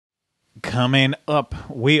Coming up,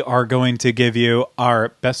 we are going to give you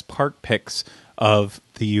our best park picks of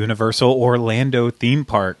the Universal Orlando theme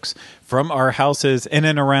parks from our houses in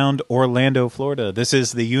and around Orlando, Florida. This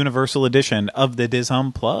is the Universal edition of the Diz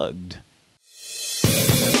Unplugged.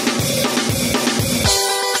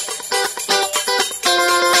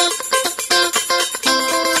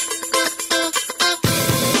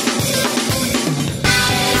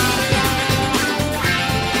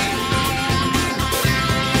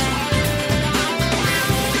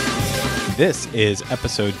 This is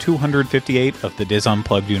episode 258 of the Diz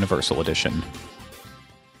Unplugged Universal Edition.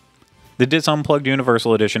 The Diz Unplugged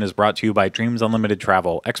Universal Edition is brought to you by Dreams Unlimited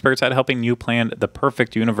Travel, experts at helping you plan the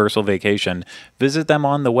perfect Universal vacation. Visit them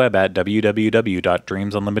on the web at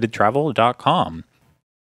www.dreamsunlimitedtravel.com.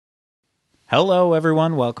 Hello,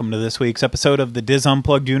 everyone. Welcome to this week's episode of the Diz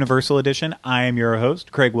Unplugged Universal Edition. I am your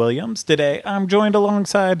host, Craig Williams. Today, I'm joined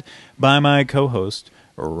alongside by my co-host,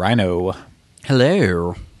 Ryno.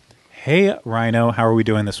 Hello. Hey, Ryno, how are we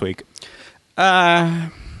doing this week?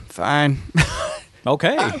 Fine.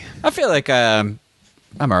 Okay. I feel like I'm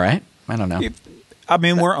all right. I don't know. I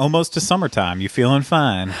mean, we're almost to summertime. You feeling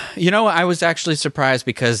fine? You know, I was actually surprised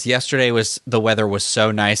because the weather was so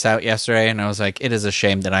nice out yesterday, and I was like, it is a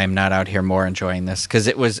shame that I am not out here more enjoying this because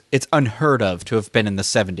it's unheard of to have been in the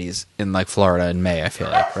 70s in like Florida in May. I feel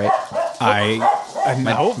like, right?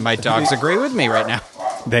 My dogs agree with me right now.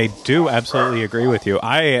 They do absolutely agree with you.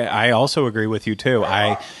 I also agree with you too.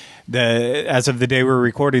 As of the day we're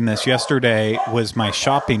recording this, yesterday was my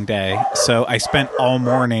shopping day, so I spent all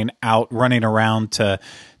morning out running around to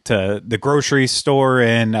the grocery store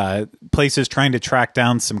and places trying to track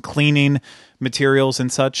down some cleaning materials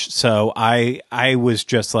and such. So I was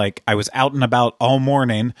just like, I was out and about all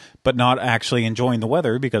morning, but not actually enjoying the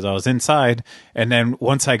weather because I was inside. And then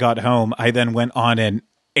once I got home, I then went on an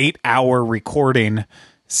 8-hour recording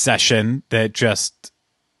session that just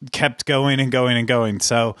kept going and going and going.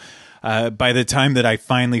 So by the time that I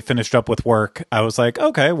finally finished up with work, I was like,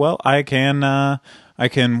 okay, well, I can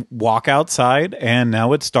walk outside, and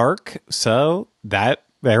now it's dark. So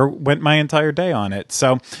there went my entire day on it.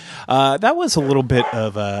 So that was a little bit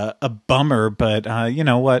of a bummer, but you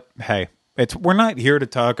know what? Hey, we're not here to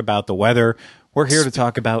talk about the weather. We're here to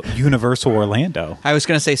talk about Universal Orlando. I was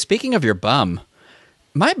going to say, speaking of your bum,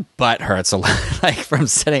 my butt hurts a lot, like from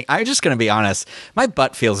sitting. I'm just going to be honest. My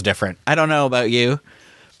butt feels different. I don't know about you,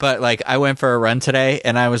 but like I went for a run today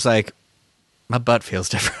and I was like, my butt feels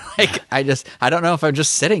different. Like I don't know if I'm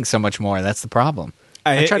just sitting so much more. That's the problem.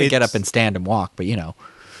 I try to get up and stand and walk, but you know.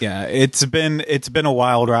 Yeah, it's been a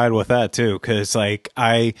wild ride with that too, because like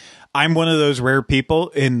I'm one of those rare people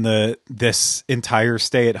in this entire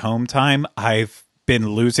stay at home time. I've been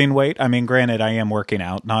losing weight. I mean, granted, I am working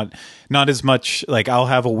out, not as much. Like I'll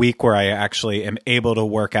have a week where I actually am able to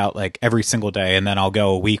work out like every single day, and then I'll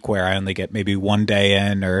go a week where I only get maybe one day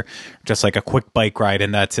in, or just like a quick bike ride,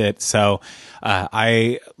 and that's it. So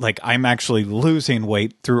I'm actually losing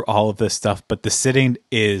weight through all of this stuff, but the sitting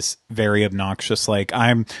is very obnoxious. Like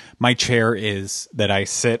my chair is that I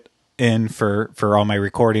sit in for all my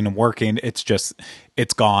recording and working, it's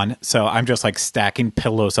gone. So I'm just like stacking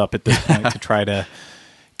pillows up at this point to try to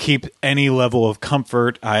keep any level of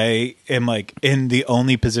comfort. I am like in the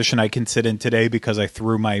only position I can sit in today because I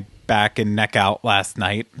threw my back and neck out last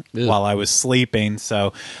night while I was sleeping.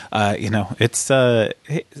 So it's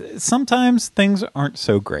sometimes things aren't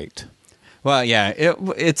so great. Well, yeah,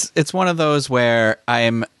 it's one of those where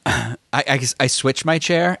I switch my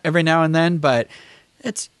chair every now and then, but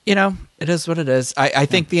it's, it is what it is. I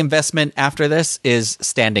think the investment after this is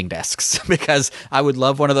standing desks because I would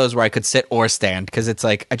love one of those where I could sit or stand because it's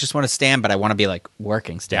like I just want to stand, but I want to be like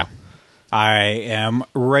working still. Yeah. I am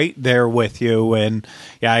right there with you. And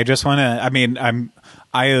yeah, I just want to,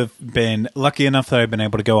 I have been lucky enough that I've been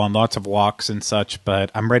able to go on lots of walks and such, but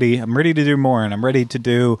I'm ready to do more, and I'm ready to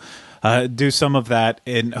do some of that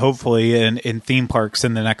hopefully in theme parks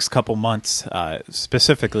in the next couple months,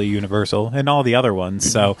 specifically Universal and all the other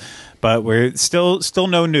ones. So, but we're still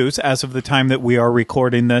no news as of the time that we are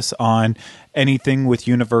recording this on anything with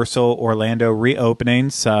Universal Orlando reopening.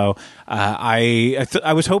 So I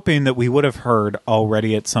was hoping that we would have heard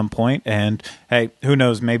already at some point. And hey, who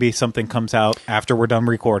knows? Maybe something comes out after we're done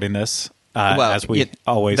recording this. As we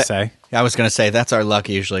always say. I was going to say that's our luck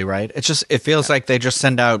usually, right? It feels like they just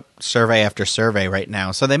send out survey after survey right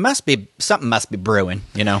now. So something must be brewing,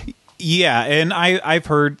 Yeah, and I've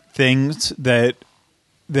heard things that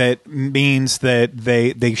means that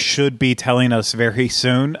they should be telling us very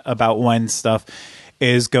soon about when stuff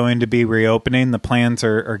is going to be reopening. The plans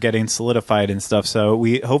are getting solidified and stuff. So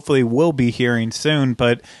we hopefully will be hearing soon.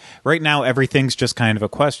 But right now everything's just kind of a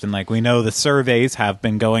question. Like, we know the surveys have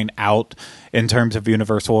been going out in terms of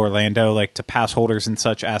Universal Orlando, like to pass holders and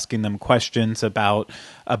such, asking them questions about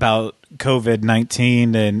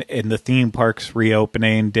COVID-19 and the theme parks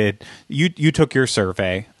reopening. Did you took your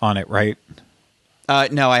survey on it, right?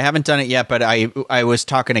 No, I haven't done it yet, but I was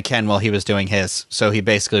talking to Ken while he was doing his, so he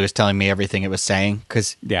basically was telling me everything it was saying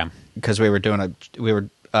because we were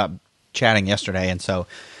chatting yesterday, and so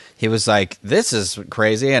he was like, "This is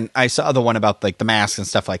crazy," and I saw the one about like the masks and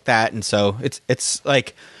stuff like that, and so it's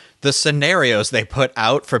like the scenarios they put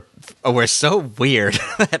out for were so weird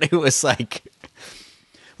that it was like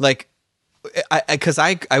because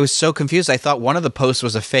I was so confused. I thought one of the posts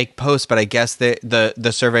was a fake post, but I guess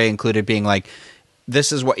the survey included being like,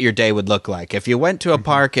 this is what your day would look like if you went to a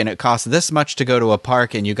park and it cost this much to go to a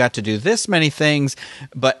park and you got to do this many things,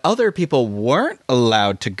 but other people weren't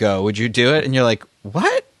allowed to go. Would you do it? And you're like,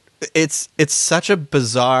 what? It's such a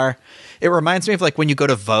bizarre. It reminds me of like when you go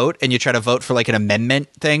to vote and you try to vote for like an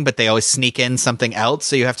amendment thing, but they always sneak in something else.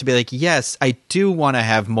 So you have to be like, yes, I do want to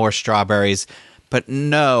have more strawberries, but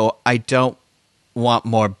no, I don't want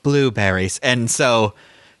more blueberries. And so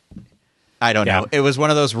I don't know. It was one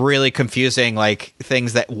of those really confusing like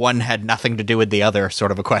things that one had nothing to do with the other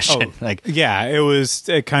sort of a question. It was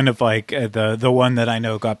kind of like the one that I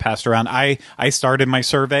know got passed around. I started my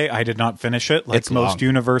survey. I did not finish it. Like most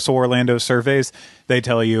Universal Orlando surveys, they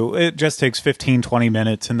tell you it just takes 15, 20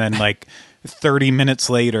 minutes. And then like 30 minutes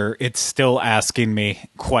later, it's still asking me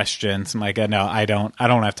questions. I'm like, no, I don't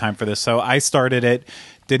have time for this. So I started it.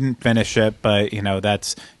 Didn't finish it, but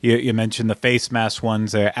that's you mentioned the face mask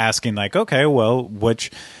ones. They're asking like, okay, well, which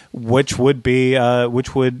would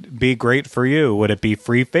be great for you? Would it be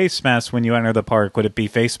free face masks when you enter the park? Would it be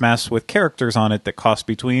face masks with characters on it that cost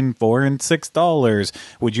between $4 and $6?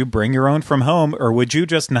 Would you bring your own from home, or would you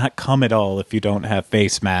just not come at all if you don't have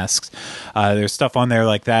face masks? There's stuff on there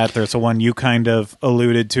like that. There's the one you kind of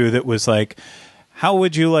alluded to that was like, how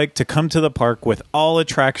would you like to come to the park with all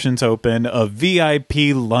attractions open, a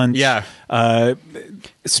VIP lunch,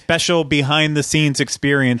 special behind-the-scenes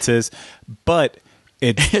experiences, but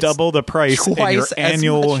it's double the price, and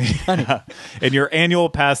your annual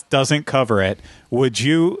pass doesn't cover it? Would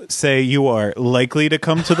you say you are likely to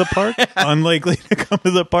come to the park, unlikely to come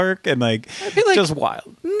to the park, and like just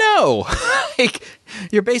wild? No, like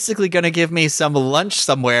you're basically going to give me some lunch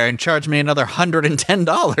somewhere and charge me another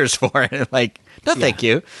 $110 for it, like. No, thank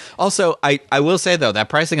you. Also, I will say, though, that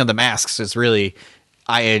pricing of the masks is really...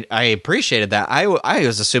 I appreciated that. I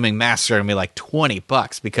was assuming masks are going to be like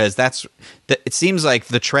 $20 because it seems like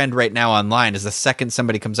the trend right now online is the second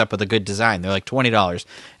somebody comes up with a good design, they're like $20. And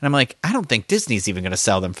I'm like, I don't think Disney's even going to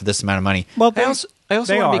sell them for this amount of money. Well, I also want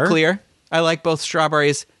to be clear. I like both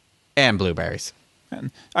strawberries and blueberries.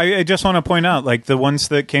 I just want to point out, like the ones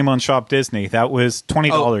that came on Shop Disney, that was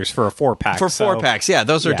 $20 for a 4-pack. For 4-packs, yeah,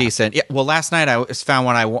 those are decent. Yeah, well, last night I found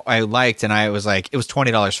one I liked, and I was like, it was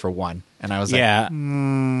 $20 for one, and I was like,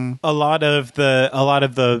 a lot of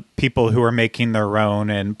the people who are making their own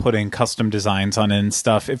and putting custom designs on it and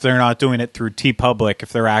stuff, if they're not doing it through TeePublic,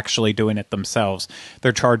 if they're actually doing it themselves,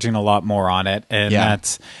 they're charging a lot more on it, and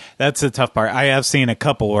that's the tough part. I have seen a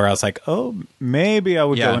couple where I was like, oh, maybe I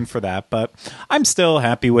would go in for that, but I'm still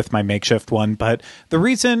happy with my makeshift one. But the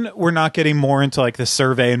reason we're not getting more into like the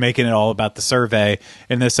survey and making it all about the survey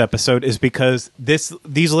in this episode is because these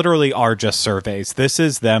literally are just surveys. This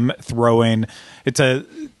is them throwing. It's a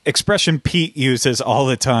expression Pete uses all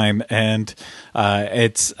the time, and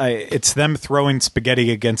it's them throwing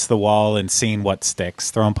spaghetti against the wall and seeing what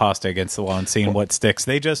sticks, throwing pasta against the wall and seeing what sticks.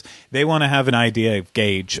 They want to have an idea of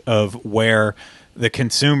gauge of where the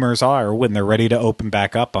consumers are when they're ready to open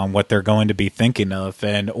back up, on what they're going to be thinking of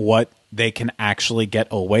and what they can actually get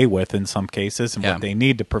away with in some cases, and what they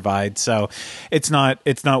need to provide. So it's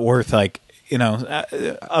not worth like,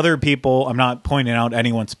 other people. I'm not pointing out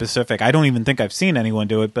anyone specific. I don't even think I've seen anyone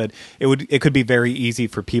do it, but it could be very easy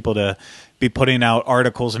for people to be putting out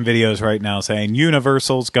articles and videos right now saying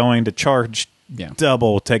Universal's going to charge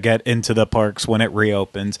double to get into the parks when it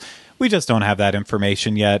reopens. We just don't have that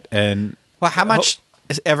information yet. And well, how much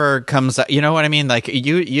ever comes up, you know what I mean? Like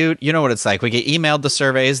you know what it's like. We get emailed the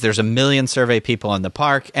surveys. There's a million survey people in the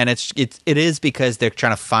park, and it is because they're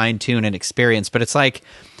trying to fine tune an experience. But it's like,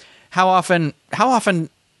 how often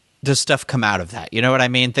does stuff come out of that? You know what I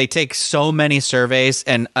mean? They take so many surveys,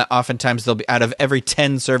 and oftentimes they'll be, out of every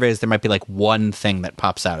 10 surveys, there might be like one thing that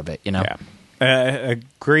pops out of it. You know? Yeah.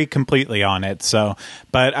 Agree completely on it. So,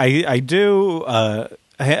 but I do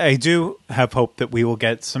have hope that we will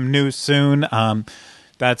get some news soon.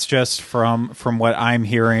 That's just from what I'm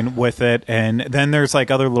hearing with it. And then there's like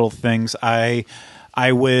other little things.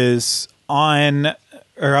 I was on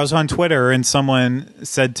Twitter and someone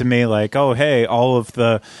said to me like, "Oh, hey, all of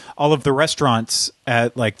the restaurants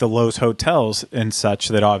at like the Lowe's hotels and such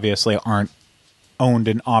that obviously aren't owned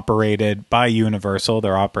and operated by Universal.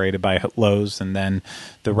 They're operated by Lowe's, and then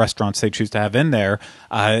the restaurants they choose to have in there,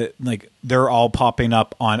 like they're all popping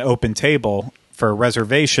up on Open Table for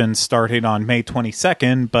reservations starting on May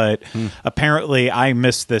 22nd. But apparently I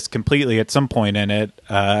missed this completely at some point in it.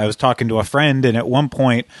 I was talking to a friend, and at one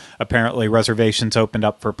point, apparently reservations opened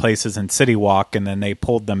up for places in CityWalk, and then they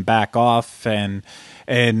pulled them back off, and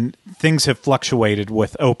things have fluctuated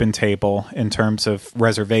with Open Table in terms of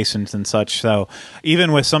reservations and such. So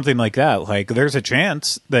even with something like that, like there's a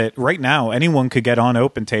chance that right now anyone could get on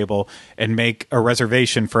Open Table and make a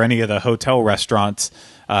reservation for any of the hotel restaurants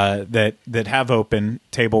that have Open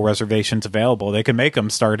Table reservations available. They can make them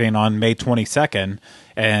starting on May 22nd,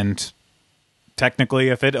 and technically,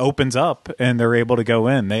 if it opens up and they're able to go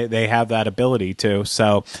in, they have that ability to.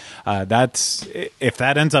 So that's, if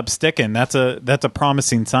that ends up sticking, that's a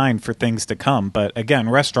promising sign for things to come. But again,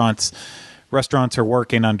 restaurants are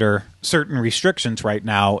working under certain restrictions right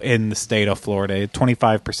now in the state of Florida.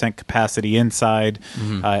 25% capacity inside,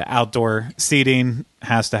 outdoor seating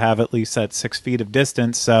has to have at least that 6 feet of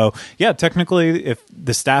distance. So yeah, technically, if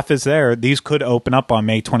the staff is there, these could open up on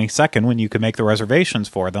May 22nd when you can make the reservations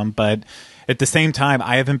for them. But at the same time,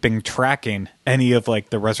 I haven't been tracking any of like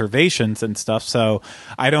the reservations and stuff, so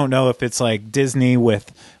I don't know if it's like Disney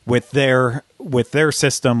with their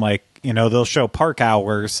system, like, you know, they'll show park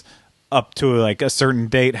hours up to like a certain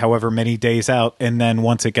date, however many days out, and then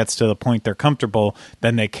once it gets to the point they're comfortable,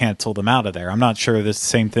 then they cancel them out of there. I'm not sure this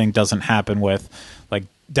same thing doesn't happen with like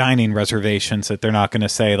dining reservations, that they're not going to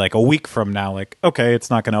say like a week from now, like, okay, it's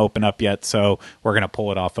not going to open up yet, so we're going to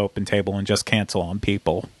pull it off Open Table and just cancel on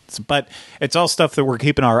people. But it's all stuff that we're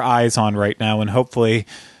keeping our eyes on right now, and hopefully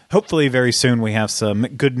very soon we have some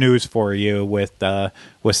good news for you with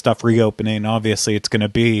stuff reopening. Obviously, it's going to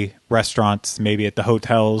be restaurants, maybe at the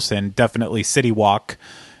hotels, and definitely CityWalk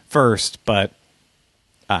first. But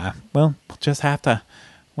we'll have to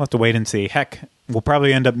wait and see. Heck, we'll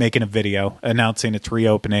probably end up making a video announcing its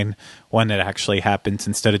reopening when it actually happens,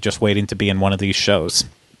 instead of just waiting to be in one of these shows.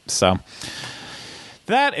 So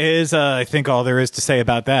that is, I think, all there is to say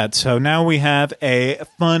about that. So now we have a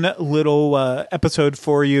fun little episode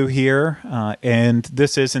for you here, and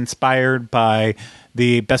this is inspired by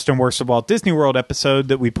the Best and Worst of Walt Disney World episode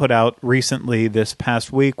that we put out recently this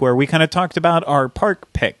past week, where we kind of talked about our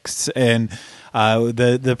park picks. And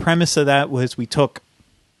the premise of that was we took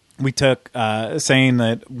saying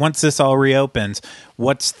that once this all reopens,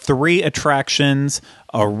 what's 3 attractions,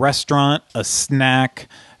 a restaurant, a snack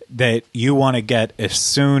that you want to get as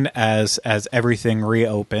soon as everything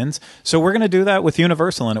reopens. So we're going to do that with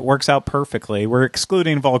Universal, and it works out perfectly. We're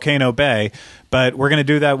excluding Volcano Bay, but we're going to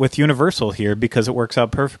do that with Universal here because it works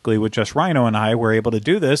out perfectly with just Ryno and I. We're able to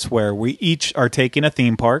do this where we each are taking a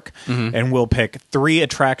theme park, and we'll pick 3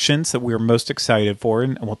 attractions that we're most excited for,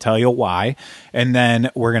 and we'll tell you why. And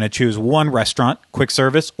then we're going to choose 1 restaurant, quick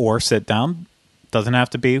service or sit down. Doesn't have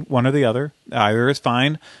to be one or the other. Either is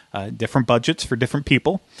fine. Different budgets for different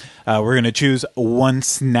people. We're going to choose 1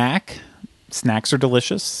 snack. Snacks are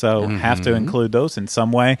delicious, so have to include those in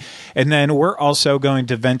some way. And then we're also going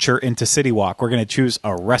to venture into CityWalk. We're going to choose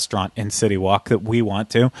a restaurant in CityWalk that we want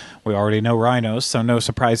to. We already know Ryno's, so no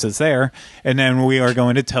surprises there. And then we are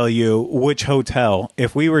going to tell you which hotel,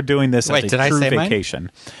 if we were doing this as a true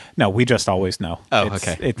vacation. Mine? No, we just always know. Oh,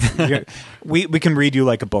 okay. We can read you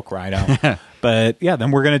like a book, Ryno. But yeah,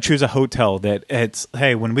 then we're going to choose a hotel that it's,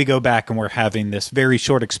 hey, when we go back and we're having this very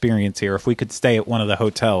short experience here, if we could stay at one of the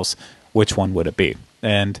hotels, which one would it be?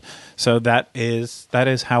 And so that is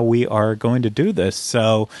how we are going to do this.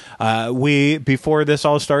 So before this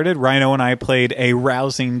all started, Ryno and I played a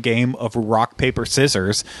rousing game of rock, paper,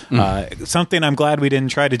 scissors. Something I'm glad we didn't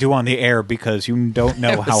try to do on the air, because you don't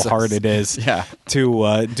know how hard it is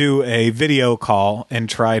to do a video call and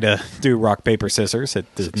try to do rock, paper, scissors.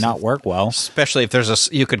 It does not work well. Especially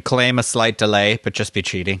if you could claim a slight delay, but just be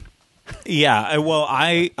cheating. Yeah, well,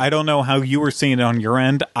 I don't know how you were seeing it on your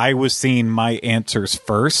end. I was seeing my answers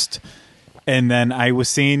first, and then I was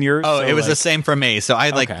seeing yours. Oh, so it was the same for me. So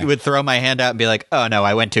I would throw my hand out and be like, "Oh no,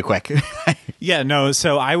 I went too quick." Yeah, no.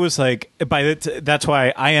 So I was like, that's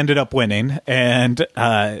why I ended up winning, and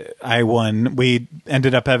I won. We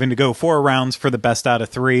ended up having to go 4 rounds for the best out of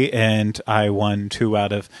 3, and I won 2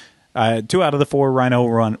 out of the 4.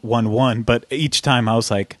 Ryno won 1, but each time I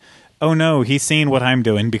was like, oh no, he's seeing what I'm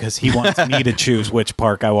doing because he wants me to choose which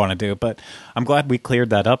park I want to do. But I'm glad we cleared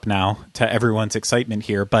that up now to everyone's excitement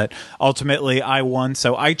here. But ultimately, I won.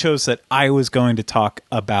 So I chose that I was going to talk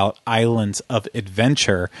about Islands of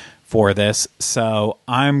Adventure for this. So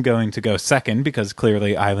I'm going to go second because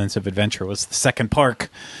clearly Islands of Adventure was the second park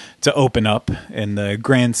to open up in the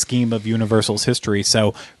grand scheme of Universal's history.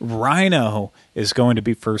 So Ryno is going to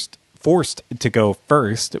be forced to go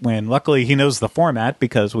first when luckily he knows the format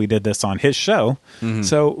because we did this on his show. Mm-hmm.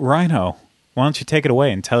 So Ryno, why don't you take it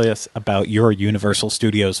away and tell us about your Universal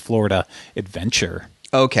Studios Florida adventure?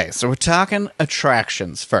 Okay, so we're talking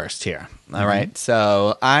attractions first here. All right.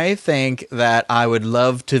 So I think that I would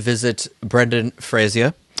love to visit Brendan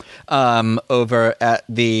Fraser over at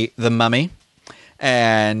the Mummy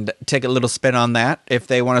and take a little spin on that. If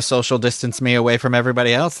they want to social distance me away from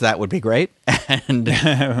everybody else, that would be great. And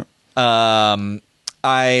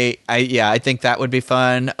I think that would be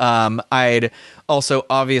fun. I'd also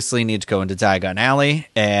obviously need to go into Diagon Alley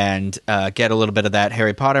and get a little bit of that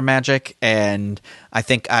Harry Potter magic. And I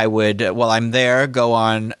think I would, while I'm there, go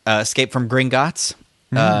on Escape from Gringotts.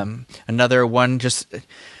 Another one, just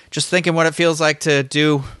thinking what it feels like to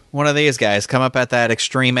do one of these guys, come up at that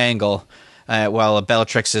extreme angle while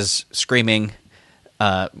Bellatrix is screaming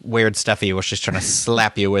weird stuffy while she's trying to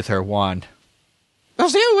slap you with her wand. That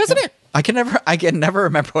was you, isn't it? I can never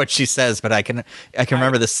remember what she says, but I can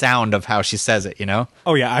remember the sound of how she says it, you know?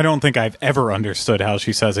 Oh yeah, I don't think I've ever understood how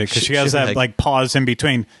she says it because she has that like pause in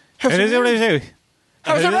between. How did that?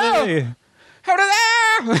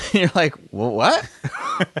 You're like, well, what?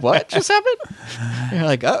 What just happened? You're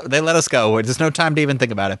like, oh, they let us go. There's no time to even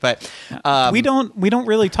think about it. But we don't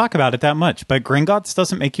really talk about it that much. But Gringotts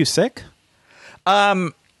doesn't make you sick?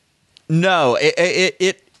 No,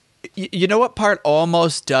 it you know what part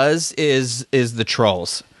almost does is the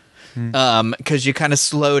trolls. Because you kind of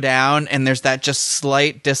slow down and there's that just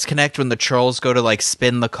slight disconnect when the trolls go to like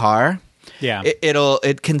spin the car. Yeah.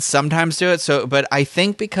 It can sometimes do it. So, but I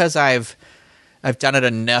think because I've done it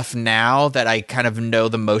enough now that I kind of know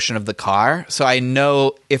the motion of the car. So I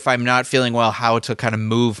know if I'm not feeling well, how to kind of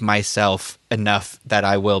move myself enough that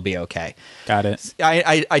I will be okay. Got it.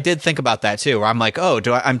 I did think about that too, where I'm like, oh,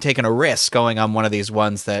 I'm taking a risk going on one of these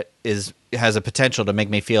ones that has a potential to make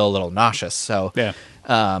me feel a little nauseous. So, yeah.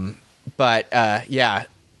 Yeah,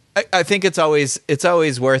 I think it's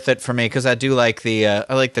always worth it for me because I do like I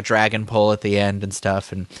like the dragon pull at the end and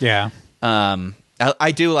stuff. And yeah.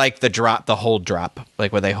 I do like the hold drop,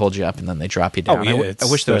 like where they hold you up and then they drop you down. Oh, yeah,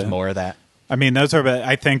 I wish there was more of that. I mean, those are,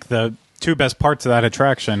 I think, the two best parts of that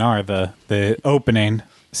attraction are the opening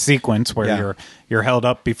sequence where you're held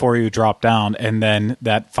up before you drop down, and then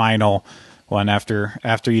that final one after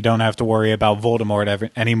you don't have to worry about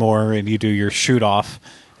Voldemort anymore, and you do your shoot off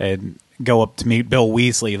and go up to meet Bill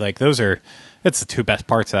Weasley. Like it's the two best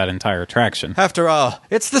parts of that entire attraction. After all,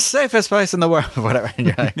 it's the safest place in the world. Whatever. And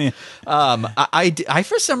you're like, I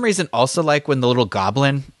for some reason also like when the little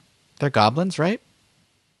goblin, they're goblins, right?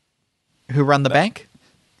 Who run the bank?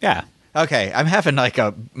 Yeah. Okay, I'm having like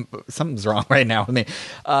something's wrong right now with me.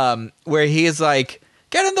 Where he is like,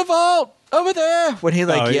 get in the vault over there. When he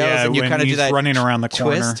like yells and you kind of do that running around the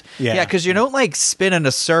twist. corner. Yeah, because you don't like spin in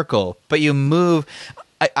a circle, but you move.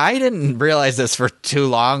 I didn't realize this for too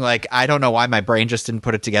long. Like, I don't know why my brain just didn't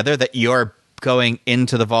put it together that you're going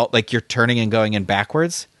into the vault, like you're turning and going in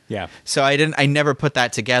backwards. Yeah. So I never put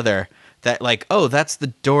that together that like, oh, that's the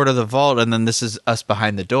door to the vault. And then this is us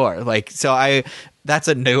behind the door. Like, so that's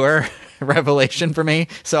a newer revelation for me.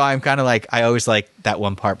 So I'm kind of like, I always like that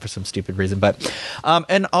one part for some stupid reason. But,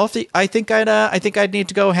 and also I think I'd need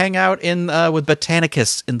to go hang out with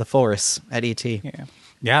Botanicus in the forest at ET. Yeah.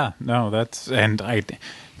 Yeah, no, and I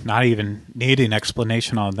not even need an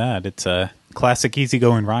explanation on that. It's a classic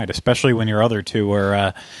easygoing ride, especially when your other two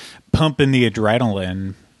are pumping the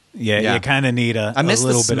adrenaline. Yeah. You kind of need a miss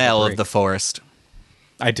little the smell bit of of the forest.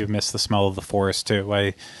 I do miss the smell of the forest too.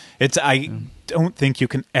 I don't think you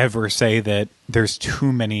can ever say that there's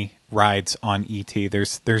too many rides on ET.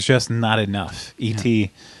 There's just not enough.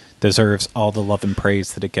 ET deserves all the love and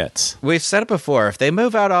praise that it gets. We've said it before. If they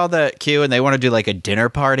move out all the queue and they want to do like a dinner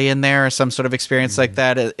party in there or some sort of experience like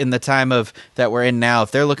that in the time of that we're in now,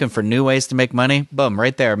 if they're looking for new ways to make money, boom,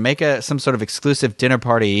 right there. Make some sort of exclusive dinner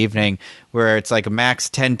party evening where it's like a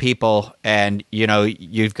max 10 people and, you know,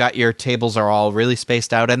 you've got your tables are all really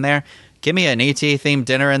spaced out in there. Give me an ET themed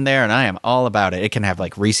dinner in there and I am all about it. It can have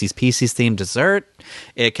like Reese's Pieces themed dessert.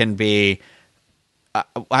 It can be...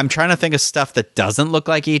 I'm trying to think of stuff that doesn't look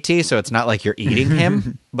like ET, so it's not like you're eating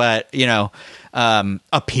him. But, you know,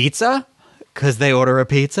 a pizza, because they order a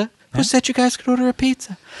pizza. Who said you guys could order a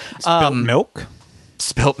pizza? Spilt milk?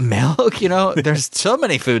 spilt milk. You know, there's so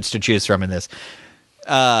many foods to choose from in this.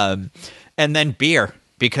 And then beer,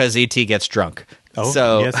 because E.T. gets drunk. Oh,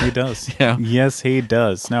 so, yes, he does. You know. Yes, he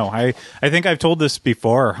does. No, I think I've told this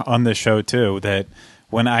before on the show, too, that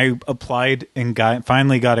when I applied and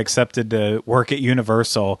finally got accepted to work at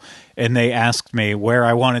Universal, and they asked me where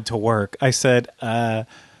I wanted to work, I said,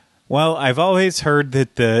 well, I've always heard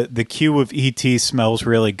that the queue of E.T. smells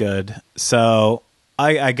really good, so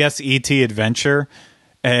I guess E.T. Adventure.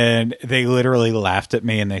 And they literally laughed at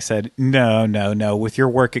me, and they said, no, with your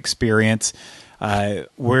work experience,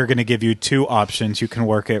 we're going to give you two options. You can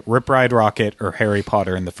work at Rip Ride Rockit or Harry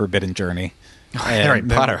Potter and the Forbidden Journey. Harry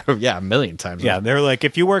Potter, yeah, a million times. Yeah, they're like,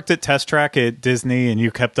 if you worked at Test Track at Disney and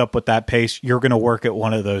you kept up with that pace, you're going to work at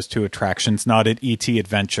one of those two attractions, not at E.T.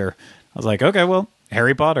 Adventure. I was like, okay, well,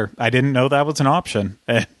 Harry Potter. I didn't know that was an option.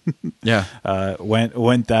 Yeah,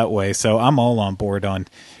 went that way. So I'm all on board on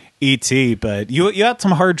E.T., but you had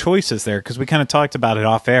some hard choices there, because we kind of talked about it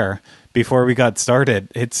off air before we got started.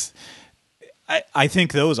 I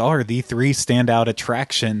think those are the three standout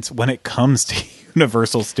attractions when it comes to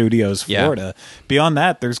Universal Studios Florida. Yeah. Beyond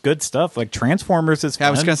that, there's good stuff like Transformers is fun.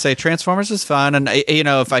 I was going to say Transformers is fun, and you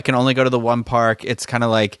know, if I can only go to the one park, it's kind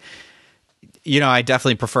of like, you know, I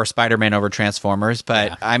definitely prefer Spider-Man over Transformers,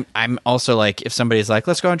 but yeah. I'm also like, if somebody's like,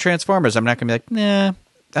 let's go on Transformers, I'm not going to be like,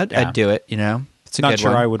 nah, I'd do it, you know. It's a not good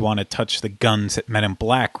sure one. I would want to touch the guns at Men in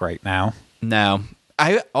Black right now. No.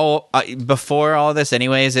 Before all this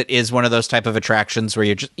anyways, it is one of those type of attractions where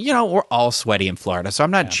you're just, you know, we're all sweaty in Florida, so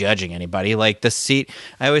I'm not judging anybody. Like the seat,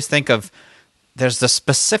 I always think of, there's the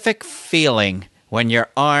specific feeling when your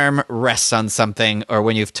arm rests on something or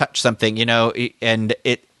when you've touched something, you know, and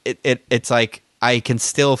it's like, I can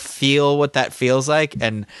still feel what that feels like,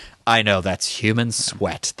 and I know that's human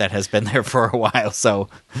sweat that has been there for a while, so.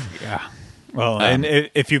 Yeah. Well, and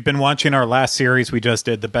if you've been watching our last series, we just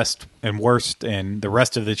did the best and worst and the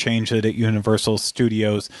rest of the change at Universal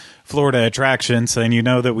Studios Florida attractions, and you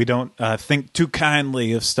know that we don't think too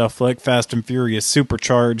kindly of stuff like Fast and Furious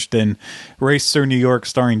Supercharged and Race Through New York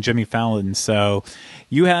starring Jimmy Fallon. So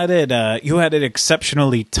you had it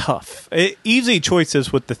exceptionally tough. Easy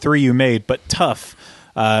choices with the three you made, but tough,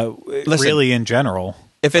 really in general.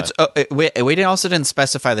 If it's we also didn't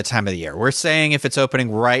specify the time of the year. We're saying if it's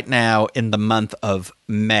opening right now in the month of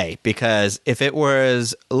May, because if it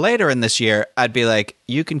was later in this year, I'd be like,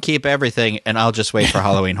 you can keep everything, and I'll just wait for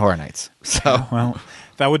Halloween Horror Nights. So, well,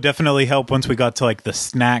 that would definitely help once we got to like the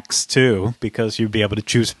snacks too, because you'd be able to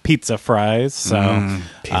choose pizza fries. So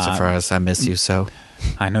pizza fries, I miss you so.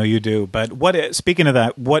 I know you do, but speaking of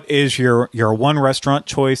that, what is your one restaurant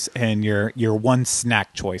choice and your one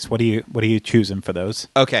snack choice? What are you choosing for those?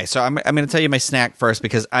 Okay, so I'm going to tell you my snack first,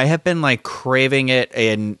 because I have been like craving it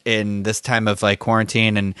in this time of like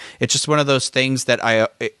quarantine, and it's just one of those things that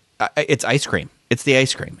it's ice cream. It's the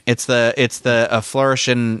ice cream. It's the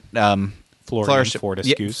Florian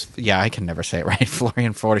Fortescue's. Yeah, I can never say it right.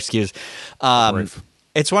 Florian Fortescue's.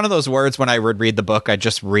 It's one of those words when I would read the book, I'd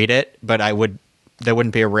just read it, but there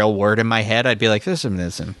wouldn't be a real word in my head. I'd be like, this and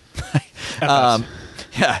this. And yeah.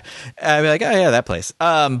 I'd be like, oh yeah, that place.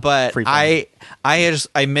 But I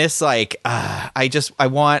miss like, I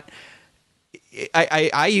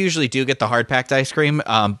usually do get the hard packed ice cream.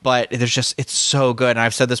 But it's so good. And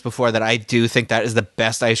I've said this before that I do think that is the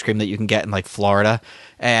best ice cream that you can get in like Florida.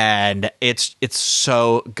 And it's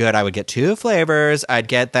so good. I would get two flavors. I'd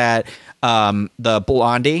get that, the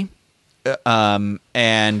blondie. And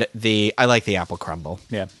I like the apple crumble.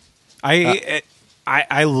 Yeah.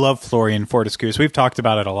 I love Florian Fortescue's. We've talked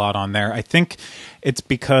about it a lot on there. I think it's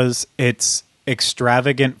because it's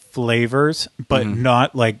extravagant flavors, but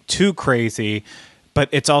not like too crazy, but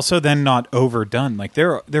it's also then not overdone. Like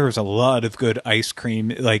there's a lot of good ice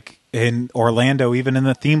cream like in Orlando, even in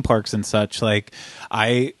the theme parks and such. Like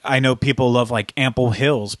I know people love like Ample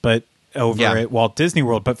Hills, but over at Walt Disney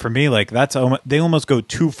World, but for me, like they almost go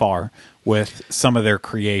too far with some of their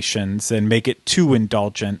creations and make it too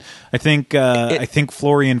indulgent. I think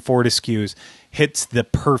Florian Fortescue's hits the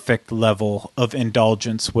perfect level of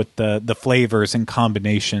indulgence with the flavors and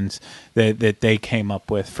combinations that they came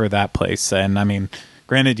up with for that place. And I mean,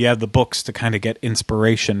 granted, you have the books to kind of get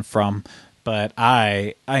inspiration from, but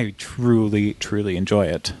I truly enjoy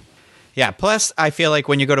it. Yeah. Plus, I feel like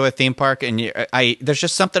when you go to a theme park and there's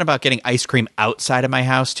just something about getting ice cream outside of my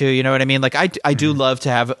house too. You know what I mean? Like I do love to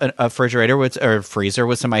have a refrigerator or a freezer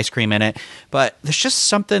with some ice cream in it, but there's just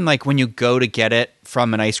something like when you go to get it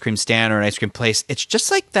from an ice cream stand or an ice cream place, it's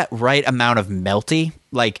just like that right amount of melty.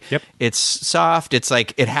 Like it's soft. It's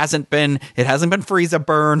like it hasn't been freezer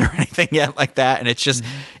burned or anything yet like that, and it's just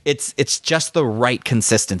it's just the right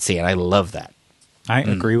consistency, and I love that. I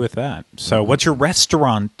agree with that. So what's your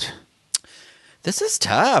restaurant? This is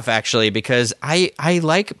tough, actually, because I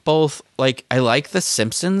like both. Like, I like the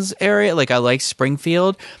Simpsons area, like I like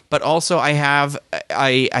Springfield, but also I have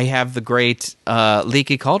the great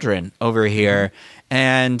Leaky Cauldron over here,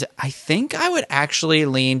 and I think I would actually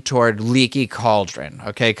lean toward Leaky Cauldron,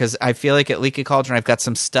 okay? Because I feel like at Leaky Cauldron I've got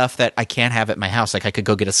some stuff that I can't have at my house. Like, I could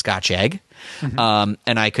go get a Scotch egg, and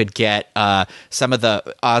I could get some of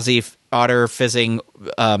the Aussie Otter fizzing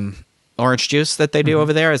orange juice that they do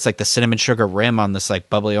over there. It's like the cinnamon sugar rim on this like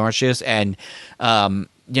bubbly orange juice, and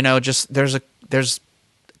just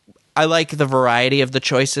I like the variety of the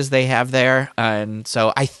choices they have there, and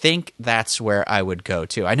so I think that's where I would go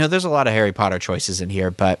to. I know there's a lot of Harry Potter choices in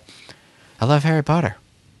here, but I love Harry Potter.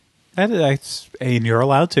 And you're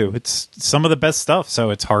allowed to. It's some of the best stuff,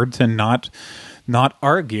 so it's hard to not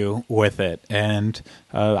argue with it. And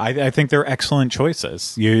I think they're excellent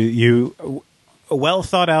choices. You well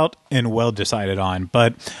thought out and well decided on.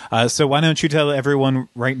 But so why don't you tell everyone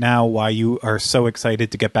right now why you are so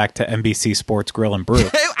excited to get back to NBC Sports Grill and Brew?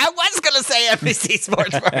 I was going to say NBC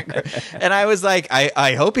Sports Burger. And I was like,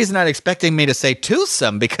 I hope he's not expecting me to say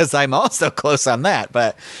twosome, because I'm also close on that.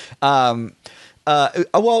 But, well,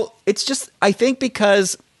 it's just, I think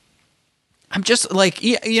because I'm just like,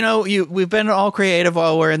 we've been all creative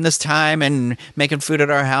while we're in this time and making food at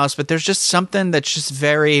our house, but there's just something that's just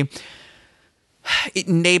very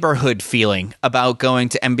neighborhood feeling about going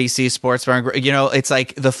to NBC Sports Bar. It's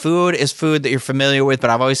like the food is food that you're familiar with, but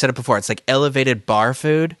I've always said it before. It's like elevated bar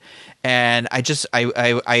food. And I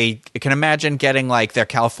can imagine getting like their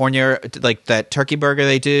California, like that turkey burger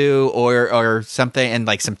they do, or something, and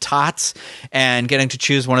like some tots, and getting to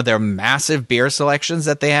choose one of their massive beer selections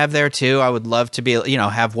that they have there too. I would love to be,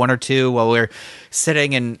 have one or two while we're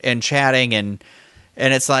sitting and chatting, and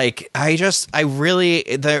it's like, I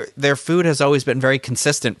really, their food has always been very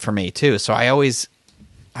consistent for me too. So I always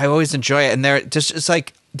enjoy it. And they're just, it's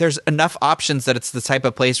like, there's enough options that it's the type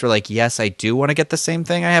of place where, like, yes, I do want to get the same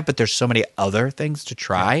thing I have, but there's so many other things to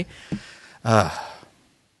try.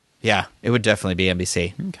 Yeah, it would definitely be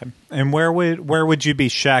NBC. Okay. And where would you be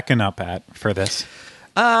shacking up at for this?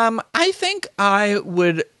 I think I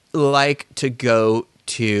would like to go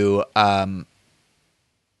to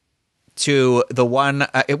the one.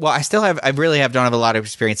 I really don't have a lot of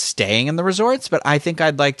experience staying in the resorts, but I think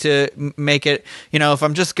I'd like to make it. If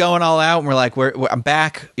I'm just going all out and we're like, I'm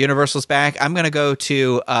back, Universal's back, I'm going to go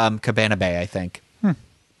to Cabana Bay. I think.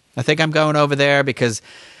 I think I'm going over there because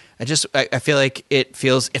I feel like it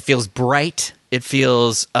feels bright. It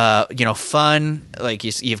feels fun. Like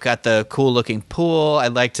you've got the cool looking pool.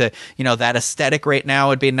 I'd like to that aesthetic right now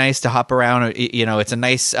would be nice to hop around. It's a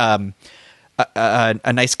nice.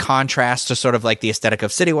 A nice contrast to sort of like the aesthetic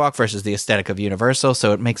of CityWalk versus the aesthetic of Universal.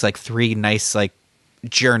 So it makes like three nice like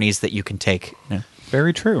journeys that you can take. Yeah.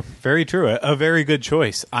 Very true. Very true. A very good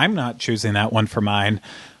choice. I'm not choosing that one for mine.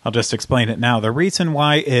 I'll just explain it now. The reason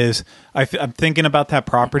why is I'm thinking about that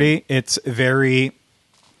property.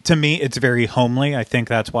 To me, it's very homely. I think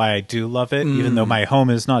that's why I do love it, even though my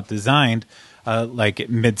home is not designed like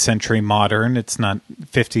mid-century modern. It's not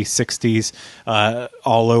 50s, 60s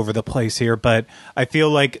all over the place here. But I feel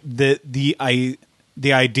like the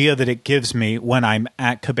idea that it gives me when I'm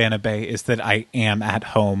at Cabana Bay is that I am at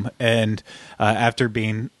home. And after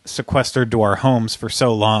being sequestered to our homes for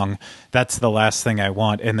so long, that's the last thing I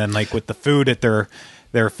want. And then like with the food at their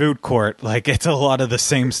food court, like it's a lot of the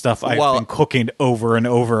same stuff I've been cooking over and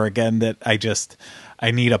over again that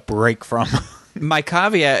I need a break from. My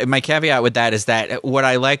caveat with that is that what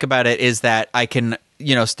I like about it is that I can,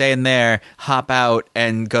 stay in there, hop out,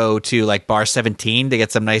 and go to like Bar 17 to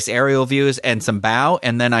get some nice aerial views and some bow,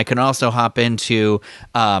 and then I can also hop into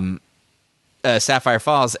Sapphire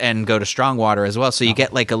Falls and go to Strongwater as well. So you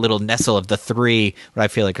get like a little nestle of the three. What I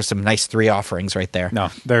feel like are some nice three offerings right there.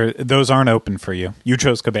 No, those aren't open for you. You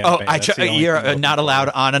chose Cabana Bay. You're not allowed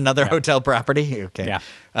on another hotel property. Okay. Yeah.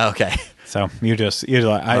 Okay. So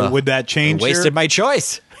would that change? Wasted my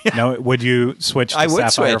choice. No, would you switch to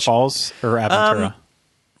Sapphire Falls or Aventura?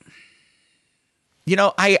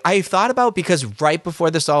 I thought about, because right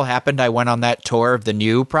before this all happened, I went on that tour of the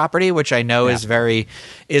new property, which I know is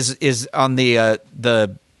on the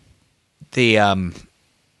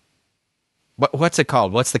what's it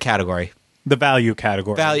called? What's the category? The value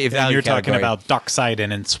category. Value you're category. Talking about Dockside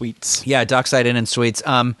Inn and Suites. Yeah, Dockside Inn and Suites.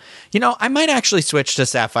 I might actually switch to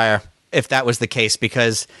Sapphire if that was the case,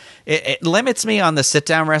 because it limits me on the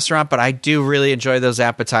sit-down restaurant, but I do really enjoy those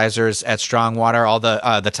appetizers at Strongwater, all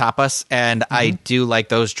the tapas, and I do like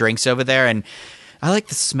those drinks over there, and I like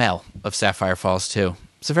the smell of Sapphire Falls too.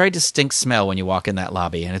 It's a very distinct smell when you walk in that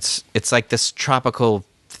lobby, and it's like this tropical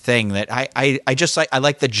thing that I just like. I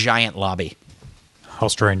like the giant lobby. How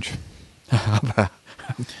strange.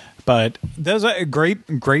 But those are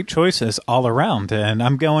great choices all around, and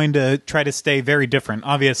I'm going to try to stay very different.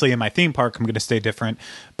 Obviously, in my theme park, I'm going to stay different,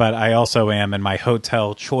 but I also am in my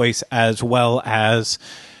hotel choice as well as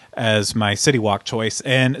my CityWalk choice.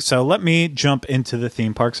 And so let me jump into the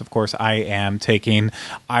theme parks. Of course, I am taking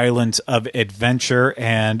Islands of Adventure,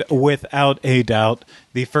 and without a doubt,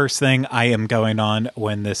 the first thing I am going on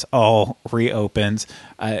when this all reopens,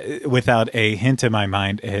 without a hint in my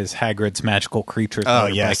mind, is Hagrid's Magical Creatures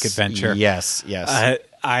Motorbike Adventure. Yes.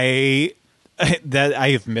 I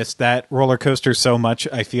have missed that roller coaster so much.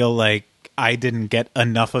 I feel like I didn't get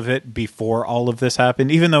enough of it before all of this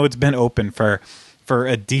happened, even though it's been open for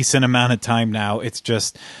a decent amount of time now. It's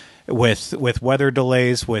just with weather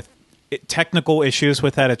delays, with technical issues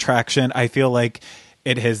with that attraction, I feel like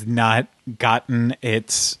it has not gotten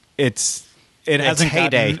it hasn't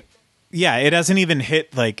heyday. It hasn't even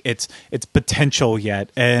hit like its potential yet,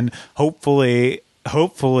 and hopefully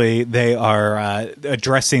they are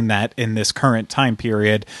addressing that in this current time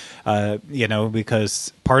period,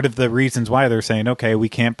 because part of the reasons why they're saying, okay, we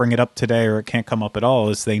can't bring it up today or it can't come up at all,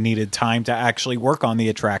 is they needed time to actually work on the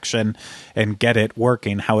attraction and get it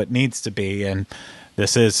working how it needs to be. And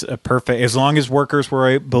this is a perfect, as long as workers were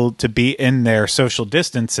able to be in there social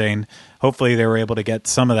distancing, hopefully they were able to get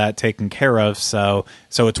some of that taken care of. So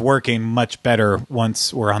it's working much better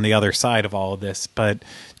once we're on the other side of all of this. But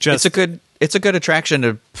just it's a good attraction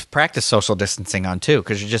to practice social distancing on too,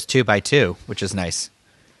 because you're just 2 by 2, which is nice.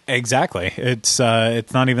 Exactly. It's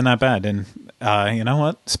not even that bad. And you know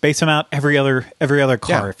what? Space them out every other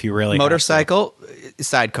car if you really motorcycle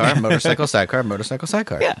sidecar, motorcycle sidecar, motorcycle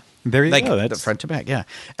sidecar. Yeah, there you go. That's the front to back. Yeah.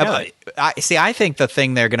 I think the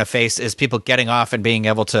thing they're going to face is people getting off and being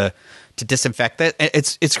able to disinfect it.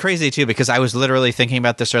 It's crazy too, because I was literally thinking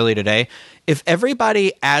about this early today. If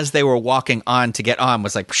everybody as they were walking on to get on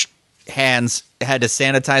was like, psh, hands, had to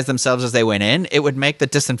sanitize themselves as they went in, it would make the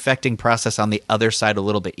disinfecting process on the other side a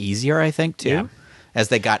little bit easier, I think, too, as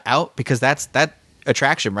they got out, because that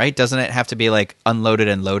attraction, right? Doesn't it have to be like unloaded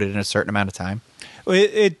and loaded in a certain amount of time?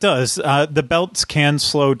 It does. The belts can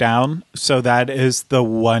slow down, so that is the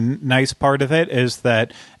one nice part of it, is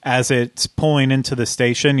that as it's pulling into the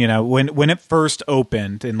station, when it first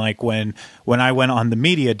opened, and like when I went on the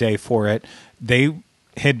media day for it, they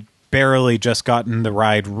had barely just gotten the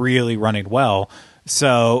ride really running well,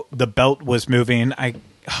 so the belt was moving. I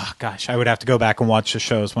would have to go back and watch the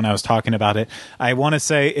shows when I was talking about it. I want to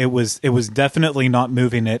say it was definitely not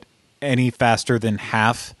moving it any faster than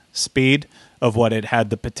half speed of what it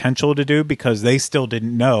had the potential to do, because they still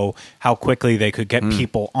didn't know how quickly they could get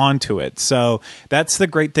people onto it. So that's the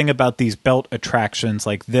great thing about these belt attractions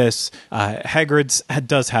like this. Hagrid's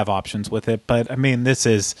does have options with it, but I mean,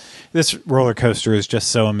 this roller coaster is just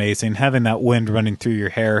so amazing. Having that wind running through your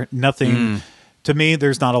hair, nothing. To me,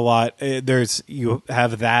 there's not a lot. You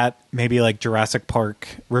have that, maybe like Jurassic Park,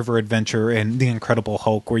 River Adventure, and The Incredible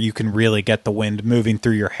Hulk, where you can really get the wind moving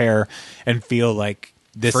through your hair and feel like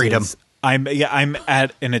this freedom. I'm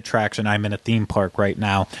at an attraction. I'm in a theme park right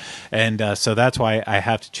now, and so that's why I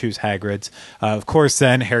have to choose Hagrid's. Of course,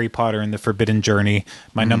 then Harry Potter and the Forbidden Journey,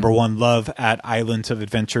 my number one love at Islands of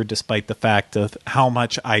Adventure, despite the fact of how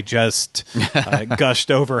much I just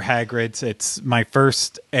gushed over Hagrid's. It's my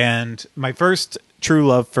first true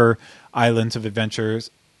love for Islands of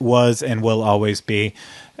Adventures was and will always be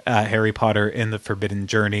Harry Potter and the Forbidden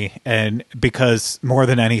Journey, and because more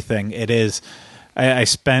than anything, it is. I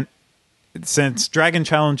spent. Since Dragon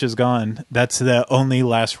Challenge is gone, that's the only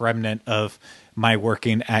last remnant of my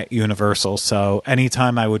working at Universal. So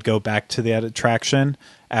anytime I would go back to that attraction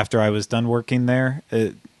after I was done working there,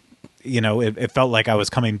 it felt like I was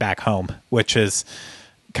coming back home, which is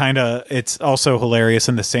it's also hilarious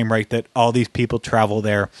in the same right that all these people travel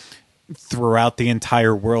there throughout the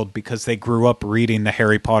entire world because they grew up reading the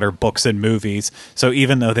Harry Potter books and movies. So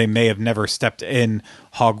even though they may have never stepped in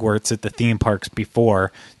Hogwarts at the theme parks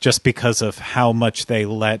before, just because of how much they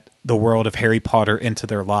let the world of Harry Potter into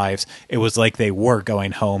their lives, it was like they were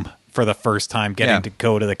going home for the first time, getting to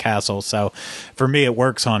go to the castle. So for me, it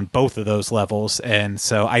works on both of those levels. And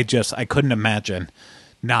so I couldn't imagine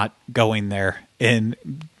not going there and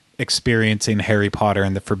experiencing Harry Potter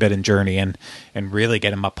and the Forbidden Journey and really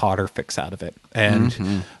getting my Potter fix out of it.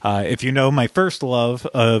 And if you know my first love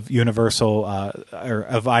of Universal or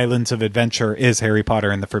of Islands of Adventure is Harry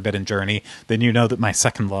Potter and the Forbidden Journey, then you know that my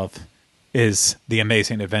second love is The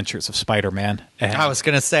Amazing Adventures of Spider-Man. And I was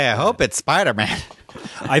going to say, I hope it's Spider-Man.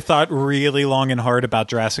 I thought really long and hard about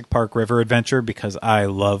Jurassic Park River Adventure because I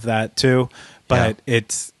love that too. But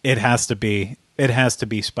it has to be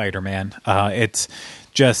Spider-Man. It's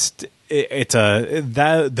just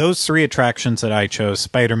those three attractions that I chose: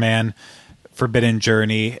 Spider-Man, Forbidden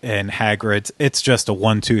Journey, and Hagrid's. It's just a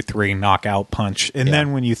 1, 2, 3 knockout punch. And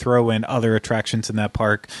then when you throw in other attractions in that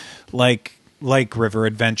park, like River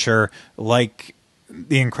Adventure, like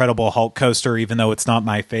the Incredible Hulk coaster, even though it's not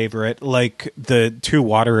my favorite, like the 2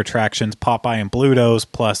 water attractions, Popeye and Bluto's,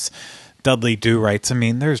 plus Dudley Do-Rights. I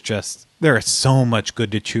mean, there is so much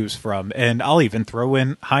good to choose from, and I'll even throw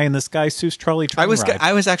in High in the Sky Seuss Trolley Train Ride.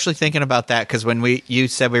 I was actually thinking about that because when you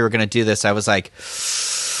said we were going to do this, I was like,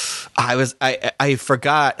 I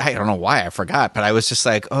forgot. I don't know why I forgot, but I was just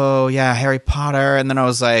like, oh yeah, Harry Potter, and then I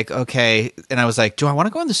was like, okay, and I was like, do I want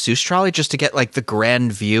to go on the Seuss Trolley just to get like the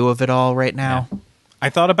grand view of it all right now? Yeah. I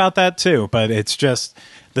thought about that too, but it's just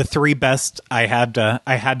the 3 best. I had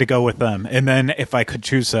to go with them, and then if I could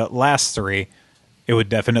choose the last 3, it would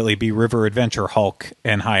definitely be River Adventure, Hulk,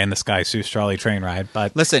 and High in the Sky Seuss Trolley Train Ride.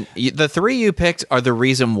 But listen, the 3 you picked are the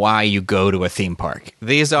reason why you go to a theme park.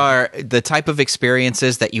 These are the type of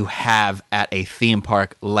experiences that you have at a theme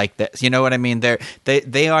park like this. You know what I mean?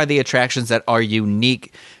 They are the attractions that are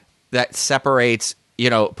unique, that separates,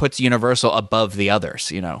 puts Universal above the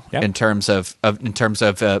others, in terms of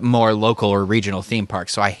more local or regional theme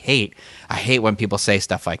parks. So I hate when people say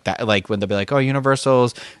stuff like that, like when they'll be like, "Oh,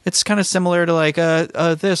 Universal's, it's kind of similar to like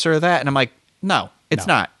this or that," and I'm like, "No, it's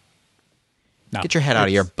not. No, get your head out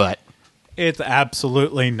of your butt." It's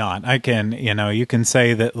absolutely not. I can, you can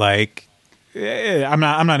say that like. I'm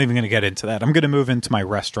not even going to get into that. I'm going to move into my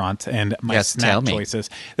restaurant and my snack choices.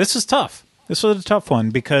 This is tough. This was a tough one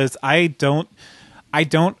because I don't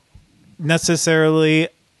necessarily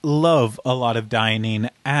love a lot of dining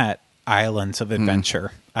at Islands of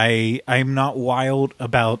Adventure. I'm not wild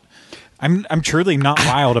about. I'm truly not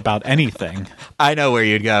wild about anything. I know where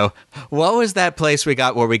you'd go. What was that place we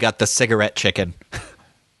got where we got the cigarette chicken?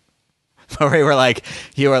 Where you were like,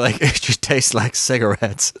 it just tastes like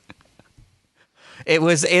cigarettes. It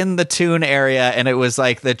was in the Toon area, and it was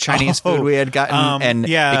like the Chinese food we had gotten,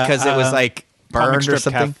 because it was like burned or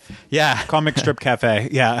something. Comic Strip Cafe.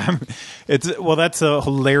 Yeah, that's a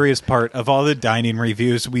hilarious part of all the dining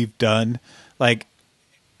reviews we've done. Like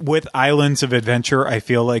with Islands of Adventure, I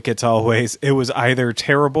feel like it was either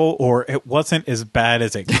terrible or it wasn't as bad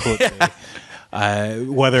as it could be.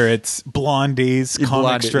 Whether it's Blondie's,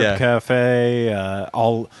 Comic Strip Cafe,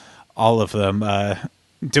 all of them.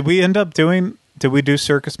 Did we do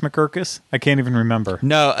Circus McCircus? I can't even remember.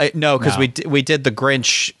 No, because we did the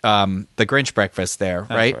Grinch breakfast there,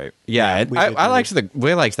 right? That's right. Yeah,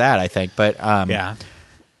 we liked that, I think, but I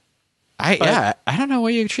don't know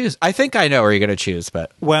what you choose. I think I know where you're going to choose,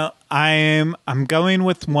 but I'm going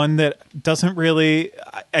with one that doesn't really.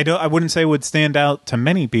 I wouldn't say would stand out to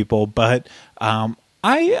many people, but I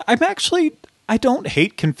don't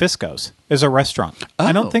hate Confisco's as a restaurant. Oh.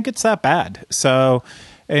 I don't think it's that bad. So.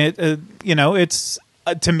 It's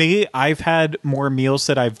to me, I've had more meals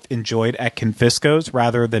that I've enjoyed at Confisco's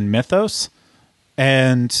rather than Mythos.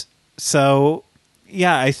 And so,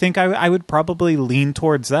 yeah, I think I would probably lean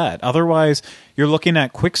towards that. Otherwise, you're looking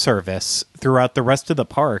at quick service throughout the rest of the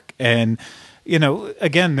park. And,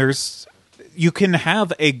 again, you can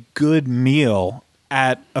have a good meal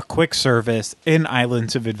at a quick service in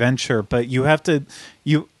Islands of Adventure, but you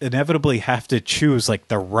inevitably have to choose like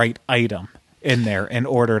the right item in there in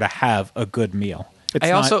order to have a good meal.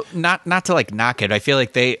 Also not to like knock it. I feel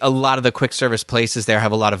like a lot of the quick service places there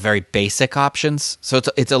have a lot of very basic options. So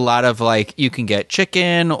it's a lot of like you can get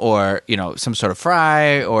chicken or some sort of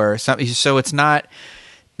fry or something. So it's not.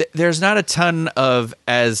 There's not a ton of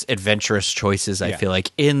as adventurous choices. I feel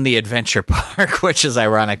like in the adventure park, which is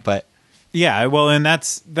ironic, but. Yeah, well, and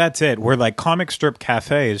that's it. Where like Comic Strip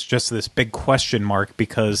Cafe is just this big question mark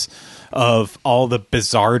because of all the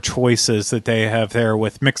bizarre choices that they have there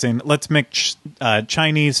with mixing. Let's mix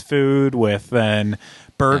Chinese food with then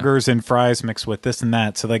burgers and fries mixed with this and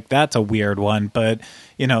that. So like that's a weird one. But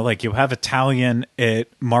like you have Italian at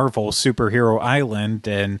Marvel Superhero Island,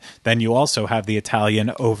 and then you also have the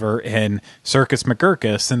Italian over in Circus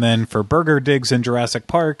McGurkus, and then for Burger Digs in Jurassic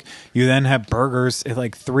Park, you then have burgers at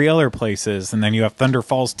like 3 other places, and then you have Thunder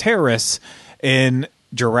Falls Terrace in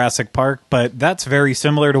Jurassic Park, but that's very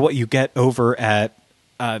similar to what you get over at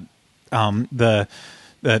the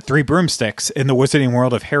Three Broomsticks in the Wizarding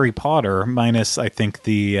World of Harry Potter, minus I think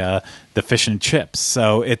the fish and chips.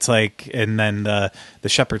 So it's like, and then the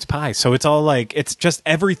shepherd's pie. So it's all like, it's just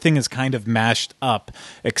everything is kind of mashed up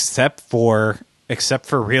except for except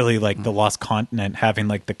for really like the Lost Continent having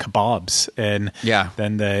like the kebabs and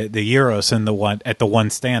then the gyros and the one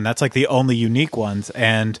stand. That's like the only unique ones.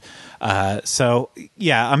 And so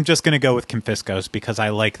yeah, I'm just gonna go with Confisco's because I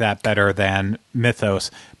like that better than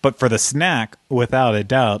Mythos. But for the snack, without a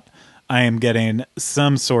doubt, I am getting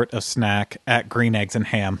some sort of snack at Green Eggs and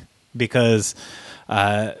Ham because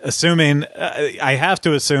assuming I have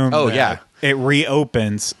to assume it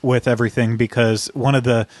reopens with everything because one of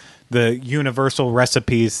the universal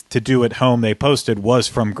recipes to do at home they posted was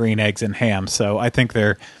from Green Eggs and Ham. So I think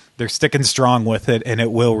they're sticking strong with it, and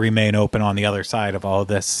it will remain open on the other side of all of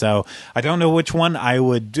this. So I don't know which one I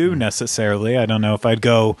would do necessarily. I don't know if I'd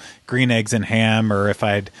go Green Eggs and Ham or if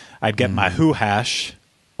I'd get my Who Hash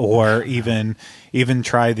or even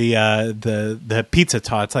try the pizza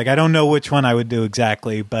tots. Like I don't know which one I would do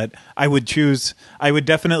exactly, but I would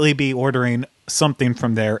definitely be ordering something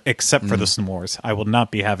from there except for the s'mores. I will not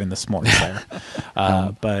be having the s'mores there.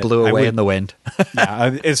 But blew away in the wind.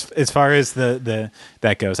 Yeah, as far as the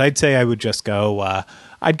that goes, I'd say I would just go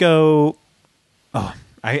I'd go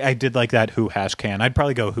I did like that Who Hash can. I'd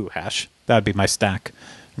probably go Who Hash. That would be my stack.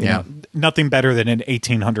 You know, nothing better than an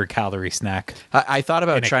 1,800 calorie snack. I thought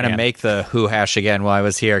about trying to make the Who Hash again while I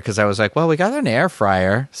was here because I was like, well, we got an air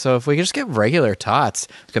fryer, so if we could just get regular tots,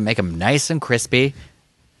 we can make them nice and crispy.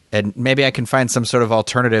 And maybe I can find some sort of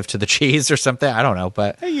alternative to the cheese or something. I don't know,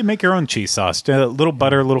 but hey, you make your own cheese sauce. A little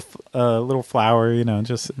butter, a little flour. You know,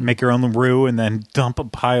 just make your own roux and then dump a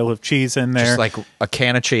pile of cheese in there. Just like a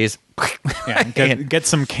can of cheese. Yeah, get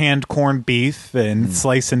some canned corned beef and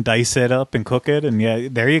slice and dice it up and cook it, and yeah,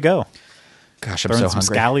 there you go. Gosh, I'm Throw in so some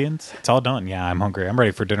hungry. scallions. It's all done. Yeah, I'm hungry. I'm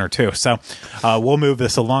ready for dinner too. So we'll move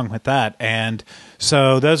this along with that. And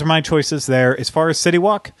so those are my choices there. As far as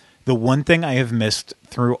CityWalk, the one thing I have missed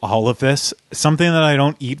through all of this, something that I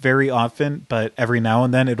don't eat very often, but every now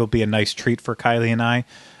and then it'll be a nice treat for Kylie and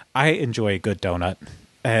I enjoy a good donut.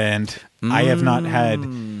 And I have not had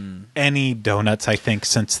any donuts, I think,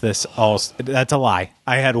 since this all... That's a lie.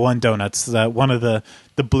 I had one donuts. One of the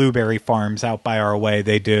blueberry farms out by our way,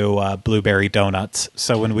 they do blueberry donuts.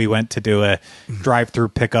 So when we went to do a drive-through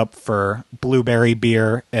pickup for blueberry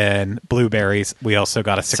beer and blueberries, we also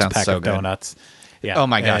got a six-pack of donuts. Yeah. Oh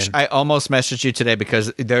my gosh. I almost messaged you today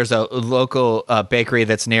because there's a local bakery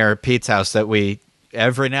that's near Pete's house that we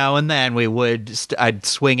every now and then I'd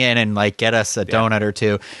swing in and like get us a donut or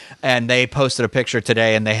two. And they posted a picture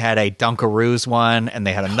today and they had a Dunkaroos one and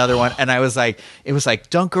they had another one. And I was like, it was like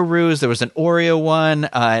Dunkaroos. There was an Oreo one.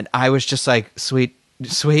 And I was just like, sweet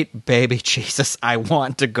baby Jesus, I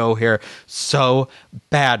want to go here so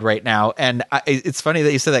bad right now. And it's funny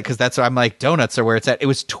that you said that because that's why I'm like, donuts are where it's at. It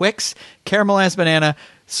was Twix, caramelized banana,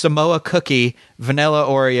 Samoa cookie, vanilla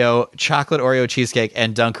Oreo, chocolate Oreo cheesecake,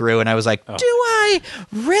 and Dunkaroo. And I was like, do I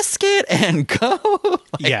risk it and go?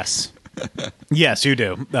 Yes. Yes, you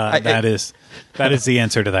do. That is the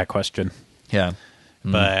answer to that question. Yeah.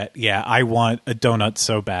 But yeah, I want a donut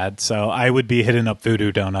so bad. So I would be hitting up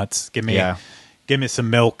Voodoo Donuts. Give me some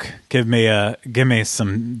milk. Give me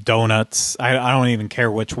some donuts. I don't even care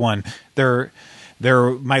which one. They're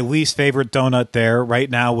my least favorite donut there right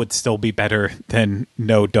now would still be better than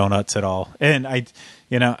no donuts at all. And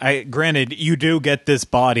I granted you do get this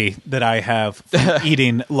body that I have from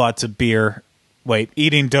eating lots of beer.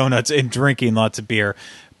 Eating donuts and drinking lots of beer.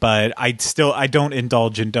 But I don't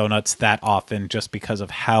indulge in donuts that often just because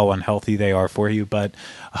of how unhealthy they are for you. But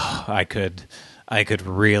I could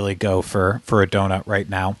really go for a donut right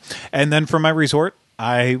now. And then for my resort,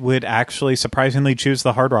 I would actually surprisingly choose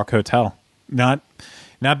the Hard Rock Hotel. Not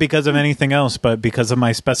because of anything else, but because of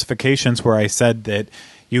my specifications where I said that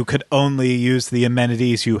you could only use the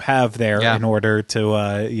amenities you have there in order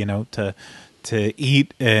to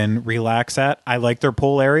eat and relax at. I like their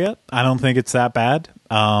pool area. I don't think it's that bad.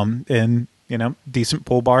 And decent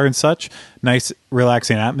pool bar and such, nice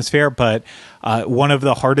relaxing atmosphere. But one of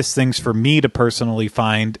the hardest things for me to personally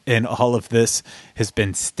find in all of this has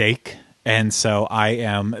been steak. And so I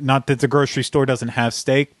am, not that the grocery store doesn't have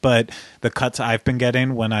steak, but the cuts I've been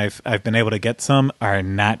getting when I've been able to get some are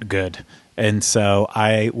not good. And so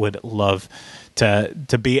I would love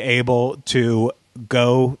to be able to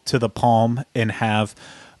go to the Palm and have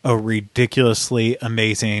a ridiculously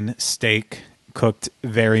amazing steak cooked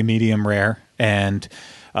very medium rare and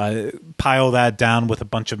pile that down with a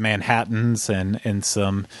bunch of Manhattans and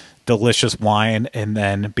some delicious wine, and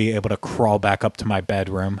then be able to crawl back up to my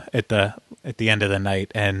bedroom at the end of the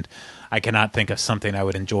night. And I cannot think of something I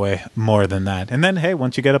would enjoy more than that. And then, hey,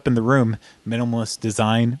 once you get up in the room, minimalist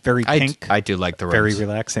design, very pink. I do like the rooms. Very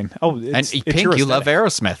relaxing. Oh, it's pink. You love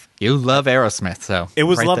Aerosmith. You love Aerosmith. So it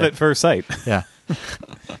was love at first sight. Yeah.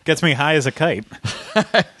 Gets me high as a kite.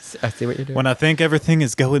 I see what you're doing. When I think everything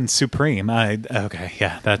is going supreme,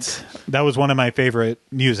 that was one of my favorite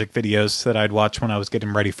music videos that I'd watch when I was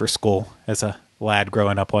getting ready for school as a lad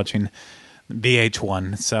growing up watching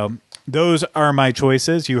VH1. So those are my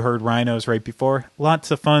choices. You heard Ryno's right before. Lots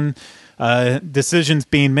of fun decisions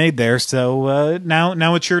being made there. So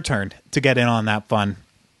now it's your turn to get in on that fun.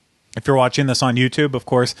 If you're watching this on YouTube, of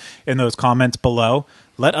course, in those comments below,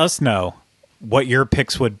 let us know what your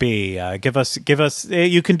picks would be. Give us.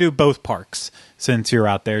 You can do both parks since you're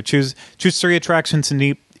out there. Choose 3 attractions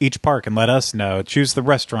in each park and let us know. Choose the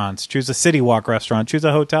restaurants. Choose a CityWalk restaurant. Choose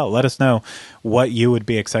a hotel. Let us know what you would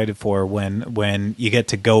be excited for when you get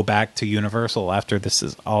to go back to Universal after this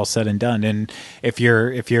is all said and done. And if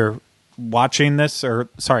you're watching this,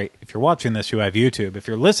 if you're watching this, you have YouTube. If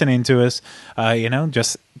you're listening to us,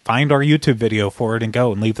 just find our YouTube video for it and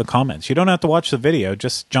go and leave the comments. You don't have to watch the video;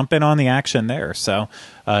 just jump in on the action there. So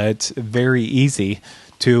it's very easy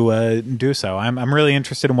to do so. I'm really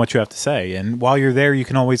interested in what you have to say. And while you're there, you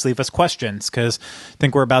can always leave us questions because I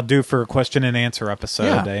think we're about due for a question and answer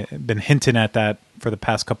episode. Yeah. I've been hinting at that for the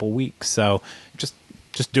past couple weeks. So just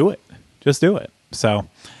do it. Just do it. So,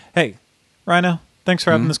 hey, Ryno, thanks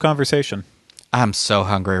for having this conversation. I'm so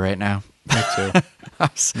hungry right now. Me too.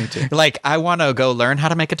 Me too. Like, I want to go learn how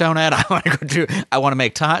to make a donut. I want to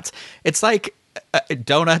make tots. It's like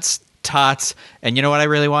donuts, tots, and you know what I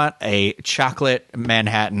really want? A chocolate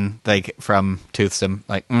Manhattan, like from Toothsome.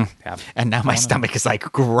 Like, Yeah. And now my stomach is like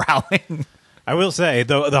growling. I will say,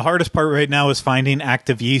 the hardest part right now is finding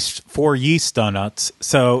active yeast for yeast donuts.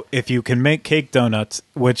 So if you can make cake donuts,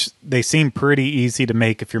 which they seem pretty easy to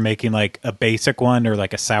make if you're making like a basic one or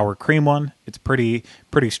like a sour cream one, it's pretty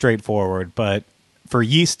straightforward. But for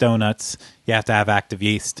yeast donuts, you have to have active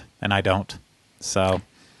yeast, and I don't. So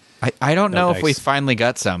I don't know if dice. we finally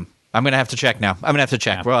got some. I'm going to have to check now. I'm going to have to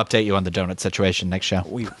check. Yeah. We'll update you on the donut situation next show.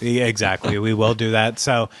 Exactly. We will do that.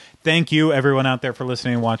 So thank you, everyone out there, for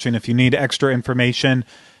listening and watching. If you need extra information,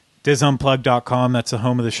 DizUnplugged.com. That's the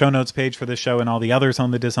home of the show notes page for this show and all the others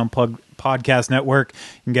on the Diz Unplugged podcast network.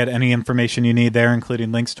 You can get any information you need there,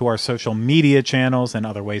 including links to our social media channels and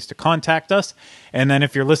other ways to contact us. And then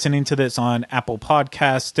if you're listening to this on Apple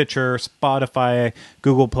Podcasts, Stitcher, Spotify,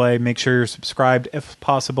 Google Play, make sure you're subscribed if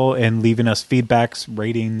possible and leaving us feedback,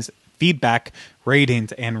 ratings,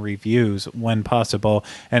 and reviews when possible.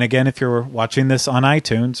 And again, if you're watching this on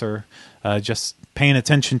iTunes or just paying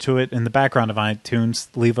attention to it in the background of iTunes,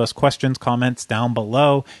 leave us questions, comments down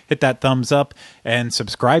below. Hit that thumbs up and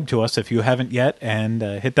subscribe to us if you haven't yet, and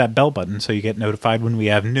hit that bell button so you get notified when we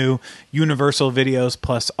have new Universal videos,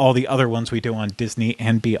 plus all the other ones we do on Disney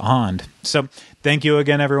and beyond. So thank you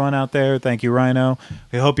again, everyone out there. Thank you, Ryno.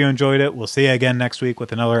 We hope you enjoyed it. We'll see you again next week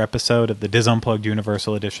with another episode of the Diz Unplugged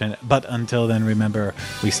Universal Edition. But until then, remember,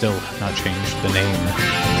 we still have not changed the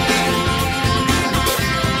name.